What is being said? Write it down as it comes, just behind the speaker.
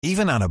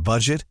Even on a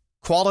budget,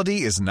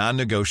 quality is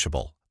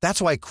non-negotiable.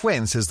 That's why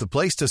Quince is the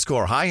place to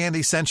score high-end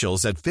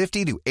essentials at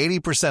 50 to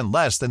 80%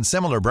 less than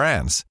similar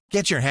brands.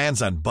 Get your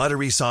hands on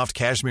buttery soft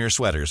cashmere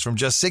sweaters from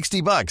just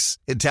 $60,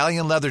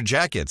 Italian leather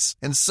jackets,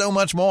 and so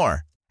much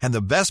more. And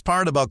the best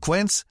part about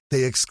Quince,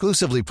 they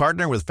exclusively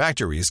partner with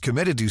factories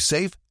committed to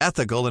safe,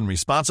 ethical, and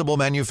responsible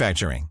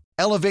manufacturing.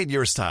 Elevate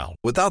your style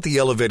without the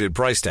elevated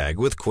price tag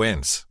with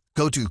Quince.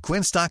 Go to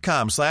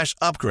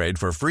quince.com/upgrade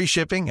for free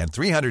shipping and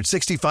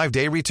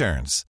 365-day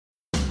returns.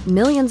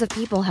 Millions of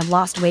people have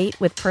lost weight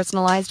with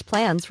personalized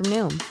plans from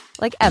Noom.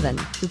 Like Evan,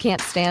 who can't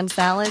stand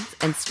salads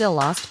and still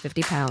lost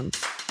 50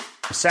 pounds.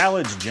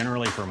 Salads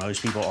generally for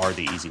most people are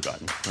the easy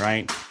button,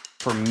 right?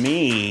 For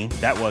me,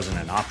 that wasn't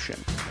an option.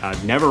 I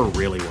never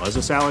really was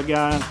a salad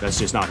guy. That's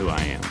just not who I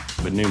am.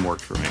 But Noom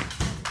worked for me.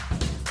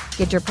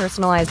 Get your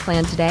personalized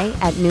plan today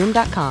at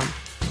Noom.com.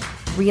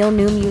 Real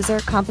Noom user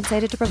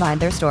compensated to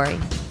provide their story.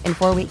 In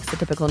 4 weeks, the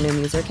typical Noom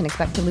user can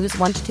expect to lose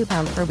 1 to 2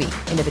 pounds per week.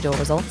 Individual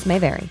results may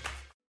vary.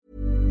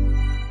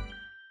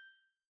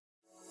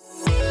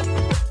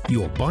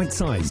 Your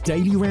bite-sized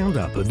daily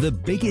roundup of the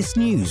biggest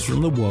news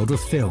from the world of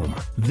film.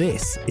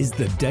 This is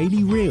The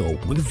Daily Reel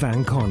with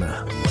Van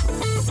Connor.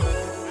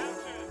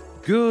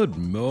 Good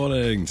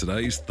morning.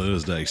 Today's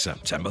Thursday,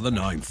 September the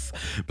 9th.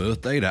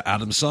 Birthday to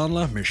Adam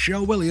Sandler,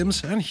 Michelle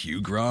Williams, and Hugh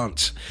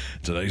Grant.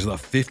 Today's the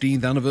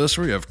 15th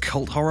anniversary of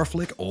cult horror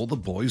flick All the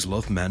Boys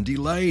Love Mandy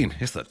Lane.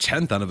 It's the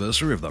 10th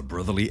anniversary of the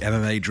brotherly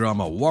MMA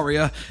drama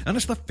Warrior, and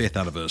it's the 5th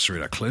anniversary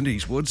to Clint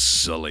Eastwood's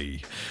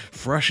Sully.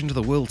 Fresh into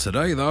the world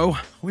today, though,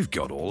 we've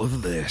got all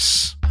of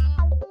this.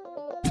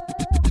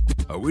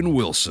 Owen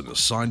Wilson has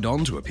signed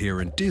on to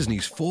appear in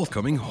Disney's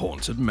forthcoming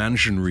Haunted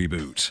Mansion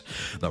reboot.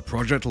 The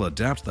project will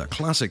adapt the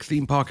classic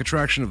theme park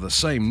attraction of the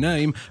same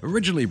name,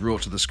 originally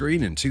brought to the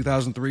screen in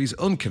 2003's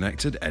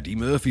unconnected Eddie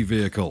Murphy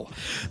vehicle.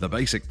 The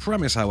basic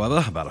premise,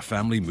 however, about a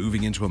family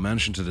moving into a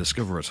mansion to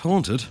discover it's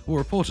haunted, will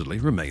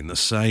reportedly remain the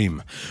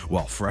same.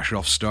 While fresh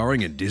off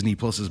starring in Disney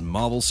Plus's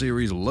Marvel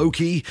series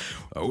Loki,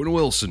 Owen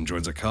Wilson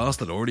joins a cast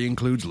that already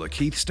includes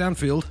Lakeith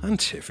Stanfield and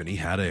Tiffany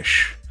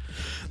Haddish.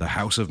 The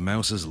House of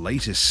Mouse's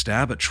latest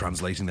stab at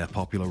translating their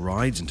popular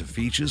rides into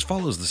features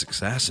follows the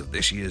success of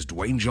this year's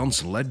Dwayne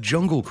Johnson-led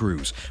Jungle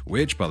Cruise,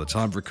 which by the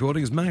time of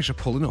recording has managed to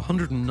pull in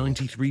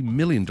 $193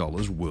 million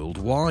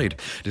worldwide,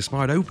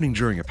 despite opening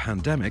during a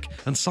pandemic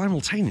and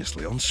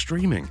simultaneously on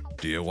streaming.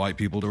 Dear White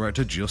People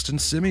director Justin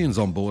Simeon's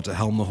on board to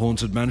helm the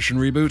Haunted Mansion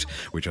reboot,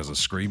 which has a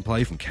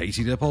screenplay from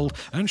Katie Dippold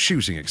and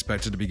shooting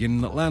expected to begin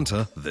in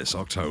Atlanta this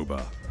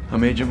October.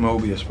 I'm Agent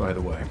Mobius, by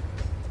the way.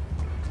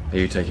 Are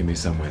you taking me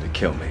somewhere to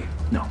kill me?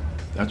 No,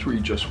 that's where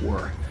you just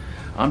were.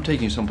 I'm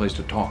taking you someplace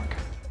to talk.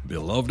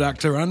 Beloved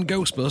actor and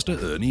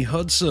Ghostbuster Ernie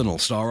Hudson will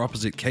star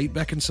opposite Kate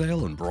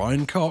Beckinsale and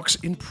Brian Cox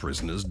in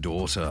Prisoner's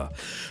Daughter.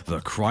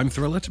 The crime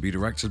thriller, to be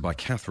directed by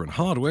Catherine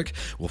Hardwicke,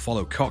 will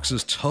follow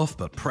Cox's tough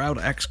but proud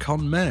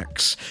ex-con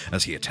Max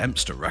as he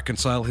attempts to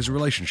reconcile his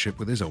relationship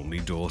with his only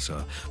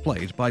daughter,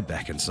 played by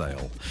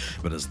Beckinsale.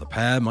 But as the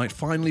pair might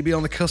finally be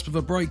on the cusp of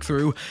a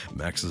breakthrough,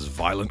 Max's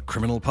violent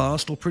criminal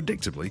past will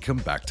predictably come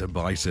back to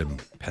bite him.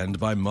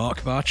 Penned by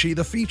Mark Bacci,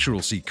 the feature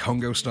will see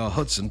Congo star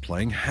Hudson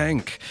playing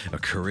Hank, a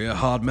career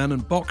hard man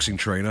and boxing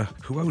trainer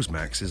who owes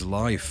Max his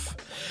life.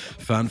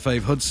 Fan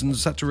fave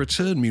Hudson's set to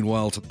return,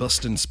 meanwhile, to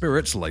Bustin'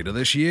 Spirits later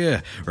this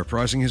year,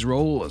 reprising his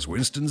role as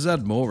Winston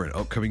Zeddemore in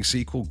upcoming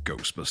sequel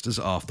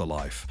Ghostbusters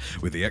Afterlife,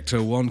 with the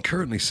Ecto-1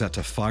 currently set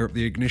to fire up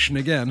the ignition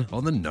again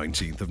on the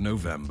 19th of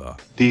November.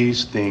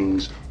 These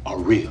things are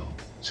real.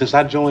 Since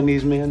I joined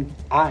these men,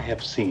 I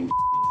have seen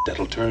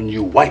that'll turn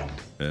you white.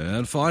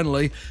 And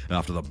finally,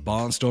 after the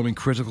barnstorming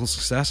critical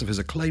success of his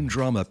acclaimed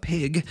drama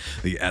Pig,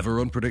 the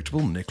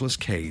ever-unpredictable Nicolas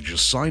Cage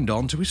has signed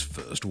on to his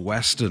first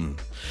Western.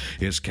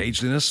 His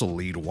cageliness will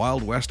lead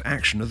Wild West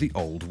action of the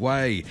old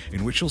way,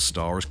 in which he'll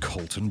star as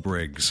Colton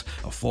Briggs,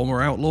 a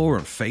former outlaw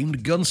and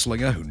famed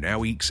gunslinger who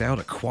now ekes out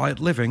a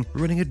quiet living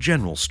running a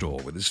general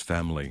store with his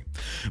family.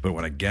 But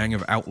when a gang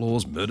of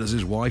outlaws murders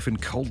his wife in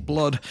cold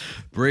blood,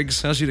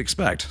 Briggs, as you'd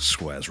expect,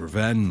 swears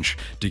revenge,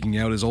 digging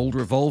out his old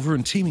revolver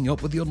and teaming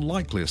up with the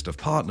unlikeliest of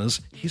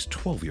partners, his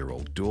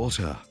 12-year-old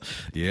daughter.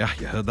 Yeah,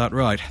 you heard that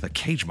right. The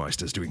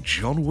Cagemeister's doing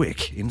John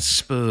Wick in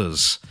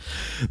Spurs.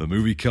 The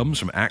movie comes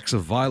from Acts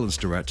of Violence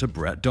director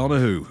Brett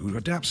Donahue, who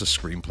adapts a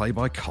screenplay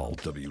by Carl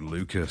W.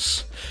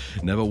 Lucas.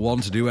 Never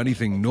one to do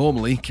anything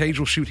normally, Cage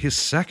will shoot his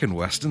second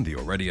Western, the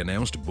already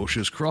announced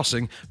Bush's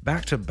Crossing,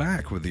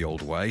 back-to-back with The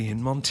Old Way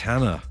in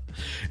Montana.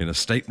 In a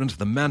statement,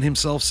 the man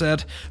himself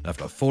said,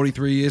 "After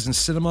 43 years in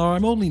cinema,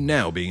 I'm only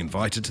now being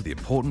invited to the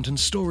important and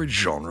storied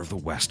genre of the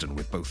Western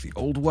with both The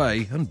Old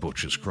Way and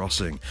Butcher's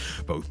Crossing.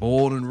 Both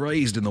born and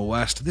raised in the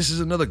West, this is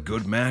another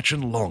good match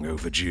and long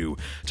overdue.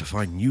 To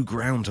find new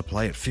ground to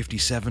play at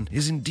 57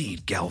 is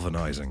indeed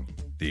galvanizing."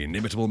 The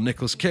inimitable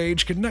Nicolas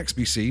Cage can next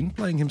be seen,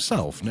 playing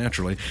himself,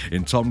 naturally,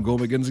 in Tom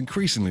Gormigan's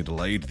increasingly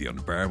delayed The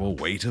Unbearable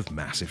Weight of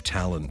Massive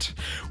Talent,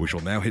 which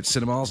will now hit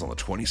cinemas on the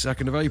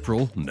 22nd of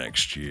April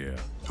next year.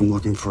 I'm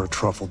looking for a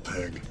truffle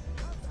pig.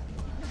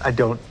 I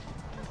don't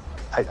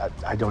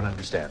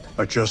understand.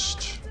 I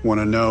just want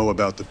to know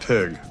about the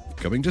pig.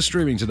 Coming to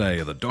streaming today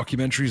are the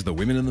documentaries The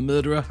Women and the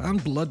Murderer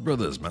and Blood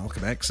Brothers,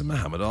 Malcolm X and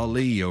Muhammad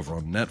Ali over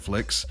on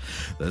Netflix.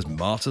 There's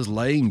Martyrs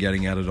Lane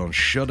getting added on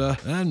Shudder,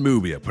 and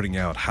Mubi are putting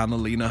out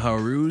Hanalina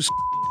Haru's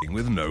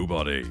with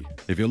Nobody.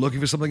 If you're looking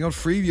for something on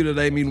Freeview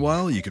today,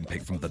 meanwhile, you can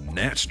pick from the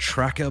Net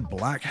Tracker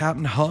Black Hat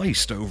and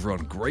Heist over on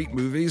Great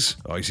Movies.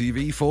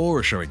 ITV4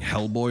 are showing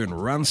Hellboy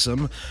and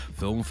Ransom.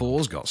 Film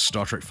 4's got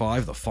Star Trek V,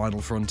 The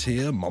Final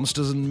Frontier,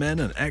 Monsters and Men,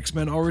 and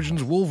X-Men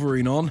Origins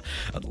Wolverine on,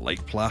 and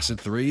Lake Placid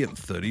 3 and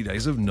 30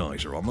 Days of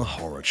Night are on the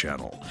Horror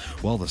Channel.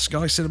 While the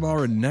Sky Cinema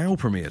and Now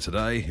premiere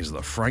today is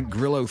the Frank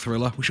Grillo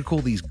thriller, we should call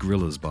these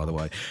grillers, by the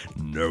way,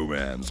 No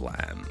Man's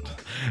Land.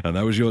 And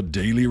that was your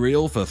Daily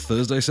Reel for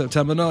Thursday,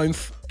 September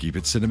 9th. Keep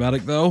it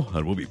cinematic though,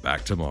 and we'll be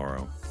back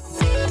tomorrow.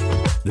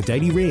 The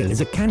Daily Reel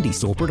is a Candy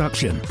Store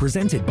production,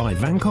 presented by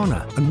Van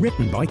Connor and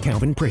written by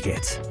Calvin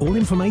Prickett. All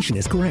information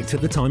is correct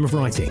at the time of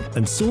writing,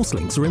 and source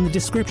links are in the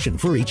description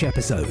for each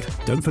episode.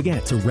 Don't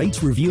forget to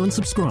rate, review and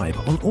subscribe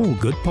on all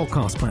good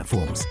podcast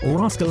platforms,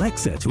 or ask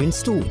Alexa to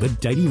install the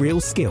Daily Reel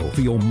skill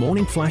for your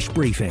morning flash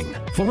briefing.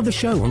 Follow the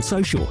show on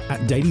social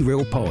at Daily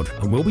Reel Pod,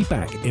 and we'll be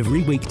back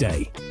every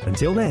weekday.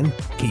 Until then,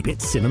 keep it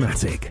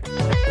cinematic.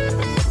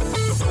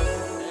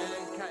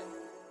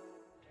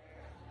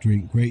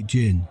 Drink great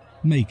gin.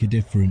 Make a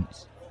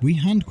difference. We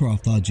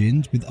handcraft our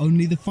gins with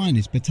only the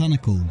finest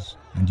botanicals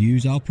and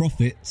use our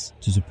profits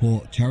to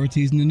support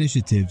charities and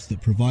initiatives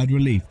that provide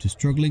relief to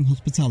struggling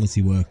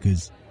hospitality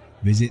workers.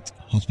 Visit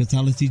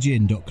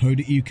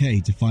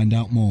hospitalitygin.co.uk to find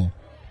out more.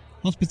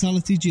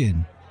 Hospitality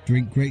Gin.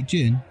 Drink great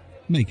gin.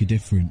 Make a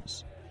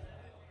difference.